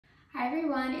Hi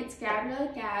everyone, it's Gabriella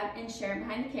Gab and Sharon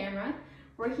behind the camera.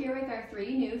 We're here with our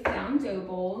 3 new found dough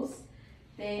bowls.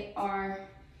 They are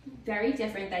very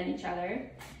different than each other.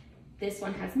 This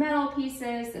one has metal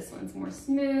pieces, this one's more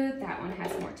smooth, that one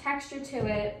has more texture to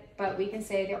it, but we can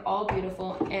say they're all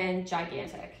beautiful and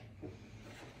gigantic.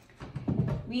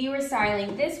 We were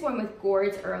styling this one with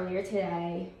gourds earlier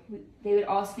today. They would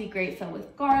also be great filled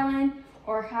with garland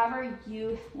or however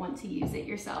you want to use it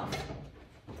yourself.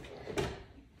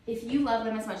 If you love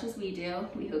them as much as we do,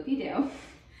 we hope you do,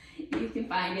 you can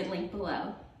find it linked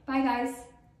below. Bye guys.